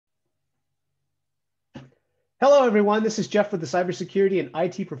Hello, everyone. This is Jeff with the Cybersecurity and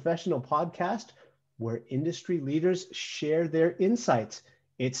IT Professional Podcast, where industry leaders share their insights.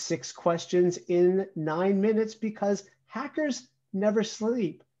 It's 6 questions in 9 minutes because hackers never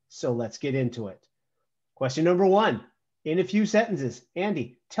sleep. So let's get into it. Question number 1, in a few sentences.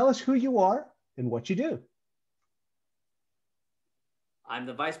 Andy, tell us who you are and what you do. I'm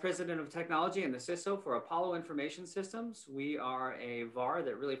the Vice President of Technology and the CISO for Apollo Information Systems. We are a VAR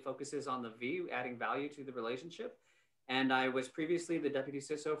that really focuses on the V, adding value to the relationship. And I was previously the Deputy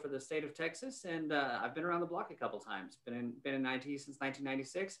CISO for the state of Texas, and I've been around the block a couple times. Been in IT since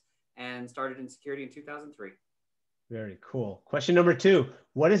 1996 and started in security in 2003. Very cool. Question number 2,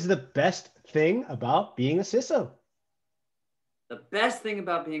 what is the best thing about being a CISO? The best thing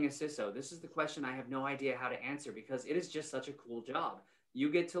about being a CISO, this is the question I have no idea how to answer because it is just such a cool job. You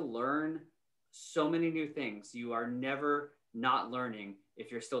get to learn so many new things. You are never not learning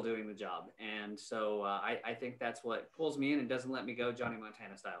if you're still doing the job. And so I think that's what pulls me in and doesn't let me go Johnny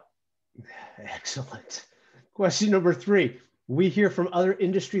Montana style. Excellent. Question number 3. We hear from other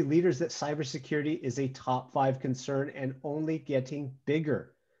industry leaders that cybersecurity is a top 5 concern and only getting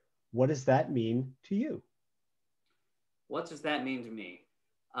bigger. What does that mean to you? What does that mean to me?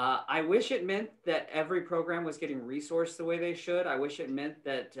 I wish it meant that every program was getting resourced the way they should. I wish it meant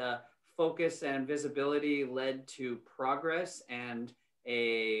that focus and visibility led to progress and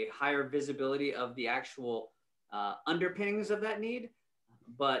a higher visibility of the actual underpinnings of that need,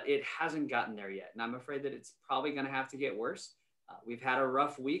 but it hasn't gotten there yet. And I'm afraid that it's probably going to have to get worse. We've had a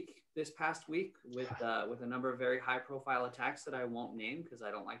rough week this past week with a number of very high profile attacks that I won't name because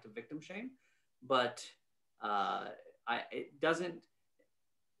I don't like to victim shame, but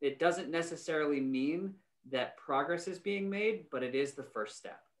it doesn't necessarily mean that progress is being made, but it is the first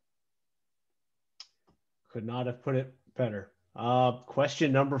step. Could not have put it better.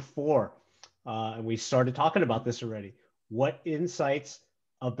 Question number 4, and we started talking about this already. What insights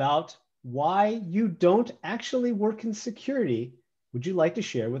about why you don't actually work in security would you like to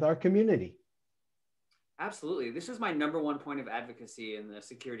share with our community? Absolutely. This is my number one point of advocacy in the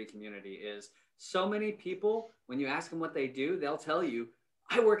security community is so many people, when you ask them what they do, they'll tell you,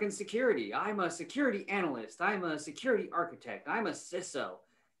 I work in security. I'm a security analyst. I'm a security architect. I'm a CISO.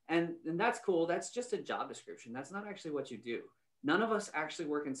 And that's cool. That's just a job description. That's not actually what you do. None of us actually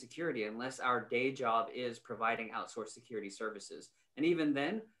work in security unless our day job is providing outsourced security services. And even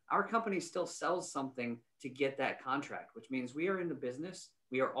then, our company still sells something to get that contract, which means we are in the business.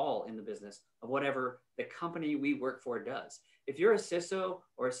 We are all in the business of whatever the company we work for does. If you're a CISO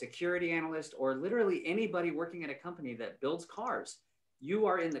or a security analyst or literally anybody working at a company that builds cars, you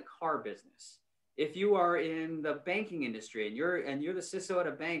are in the car business. If you are in the banking industry and you're the CISO at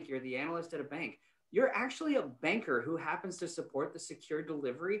a bank, you're the analyst at a bank, you're actually a banker who happens to support the secure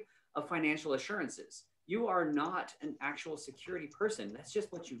delivery of financial assurances. You are not an actual security person. That's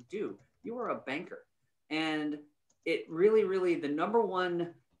just what you do. You are a banker. And it really, the number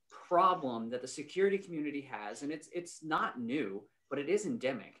one problem that the security community has, and it's not new, but it is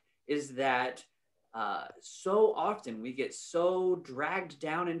endemic, is that so often we get so dragged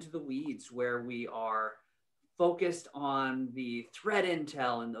down into the weeds where we are focused on the threat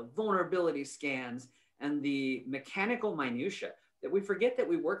intel and the vulnerability scans and the mechanical minutia that we forget that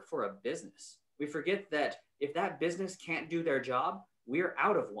we work for a business. We forget that if that business can't do their job, we're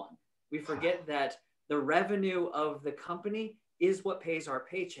out of one. We forget that the revenue of the company is what pays our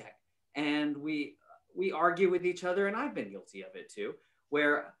paycheck. And we argue with each other, and I've been guilty of it too,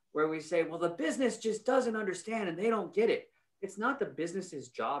 where we say, well, the business just doesn't understand and they don't get it. It's not the business's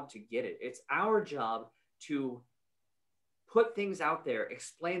job to get it. It's our job to put things out there,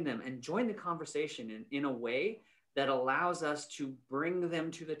 explain them, and join the conversation in a way that allows us to bring them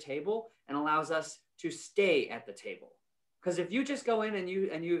to the table and allows us to stay at the table. Because if you just go in and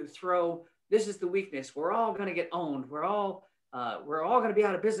you throw, this is the weakness, we're all going to get owned, we're all going to be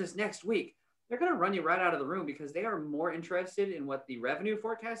out of business next week, they're going to run you right out of the room because they are more interested in what the revenue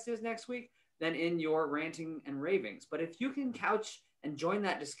forecast is next week than in your ranting and ravings. But if you can couch and join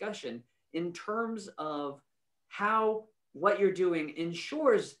that discussion in terms of how what you're doing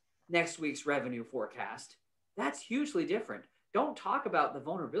ensures next week's revenue forecast, that's hugely different. Don't talk about the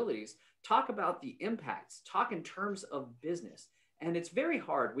vulnerabilities, talk about the impacts, talk in terms of business. And it's very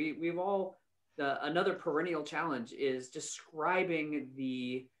hard. We've all, another perennial challenge is describing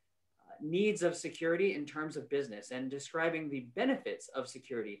the needs of security in terms of business and describing the benefits of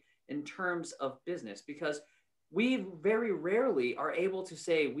security in terms of business, because we very rarely are able to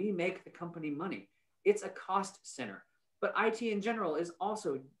say we make the company money. It's a cost center, but IT in general is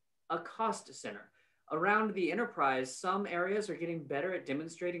also a cost center. Around the enterprise, some areas are getting better at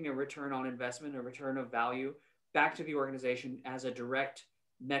demonstrating a return on investment, a return of value back to the organization as a direct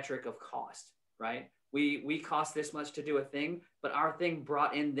metric of cost, right? We cost this much to do a thing, but our thing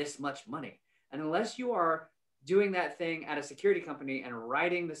brought in this much money. And unless you are doing that thing at a security company and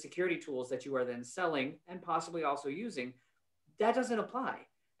writing the security tools that you are then selling and possibly also using, that doesn't apply.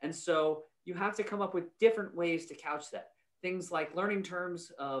 And so you have to come up with different ways to couch that. Things like learning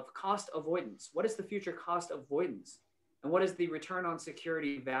terms of cost avoidance. What is the future cost avoidance? And what is the return on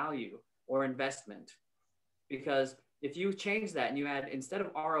security value or investment? Because if you change that and you add, instead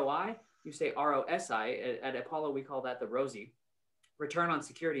of ROI, you say ROSI. At Apollo, we call that the ROSI, return on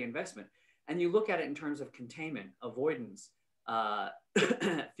security investment. And you look at it in terms of containment, avoidance,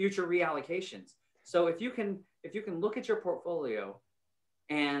 future reallocations. So if you can look at your portfolio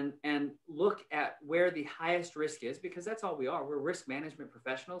and look at where the highest risk is, because that's all we are. We're risk management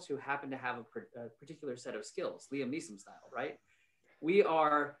professionals who happen to have a particular set of skills, Liam Neeson style, right? We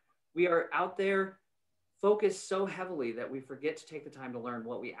are out there focused so heavily that we forget to take the time to learn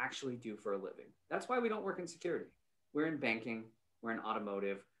what we actually do for a living. That's why we don't work in security. We're in banking, we're in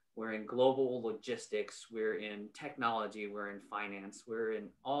automotive, we're in global logistics, we're in technology, we're in finance,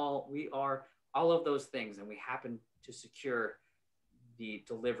 we are all of those things, and we happen to secure the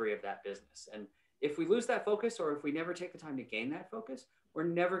delivery of that business. And if we lose that focus, or if we never take the time to gain that focus, we're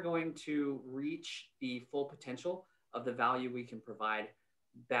never going to reach the full potential of the value we can provide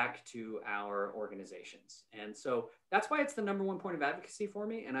back to our organizations. And so that's why it's the number one point of advocacy for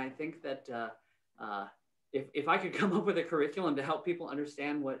me. And I think that if I could come up with a curriculum to help people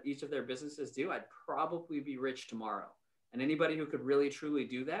understand what each of their businesses do, I'd probably be rich tomorrow. And anybody who could really, truly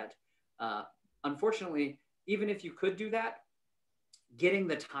do that, unfortunately, even if you could do that, getting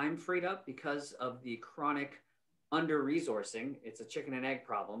the time freed up because of the chronic under-resourcing, it's a chicken and egg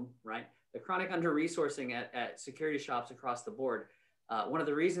problem, right? The chronic under-resourcing at security shops across the board. One of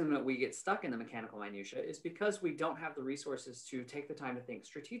the reasons that we get stuck in the mechanical minutia is because we don't have the resources to take the time to think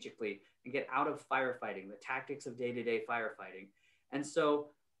strategically and get out of firefighting, the tactics of day-to-day firefighting. And so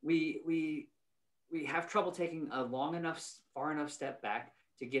we have trouble taking a far enough step back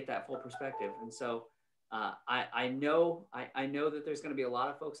to get that full perspective. And so I know that there's going to be a lot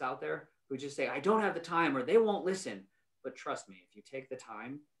of folks out there who just say, I don't have the time, or they won't listen. But trust me, if you take the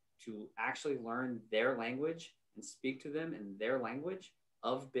time to actually learn their language and speak to them in their language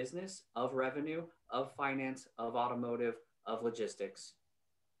of business, of revenue, of finance, of automotive, of logistics,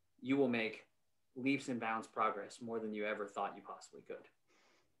 you will make leaps and bounds progress more than you ever thought you possibly could.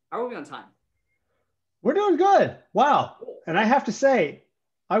 How are we on time? We're doing good. Wow. And I have to say,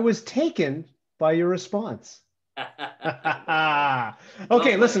 I was taken by your response.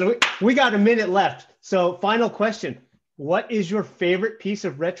 Okay, listen, we got a minute left. So final question. What is your favorite piece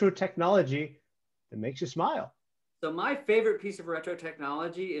of retro technology that makes you smile? So my favorite piece of retro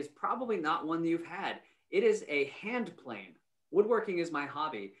technology is probably not one that you've had. It is a hand plane. Woodworking is my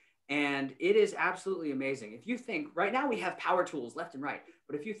hobby, and it is absolutely amazing. If you think, right now we have power tools left and right,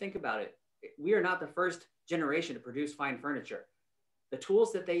 but if you think about it, we are not the first generation to produce fine furniture. The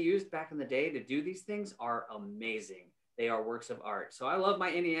tools that they used back in the day to do these things are amazing. They are works of art. So I love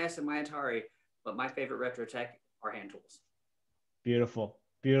my NES and my Atari, but my favorite retro tech are hand tools. Beautiful,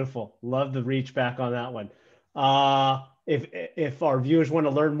 beautiful. Love the reach back on that one. If our viewers want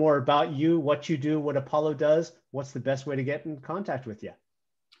to learn more about you, what you do, what Apollo does, what's the best way to get in contact with you?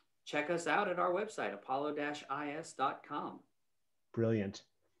 Check us out at our website, apollo-is.com. Brilliant.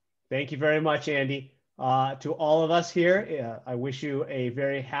 Thank you very much, Andy. To all of us here, I wish you a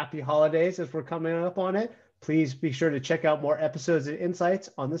very happy holidays as we're coming up on it. Please be sure to check out more episodes and insights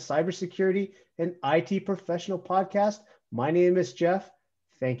on the Cybersecurity and IT Professional Podcast. My name is Jeff.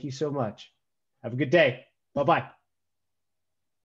 Thank you so much. Have a good day. Bye-bye.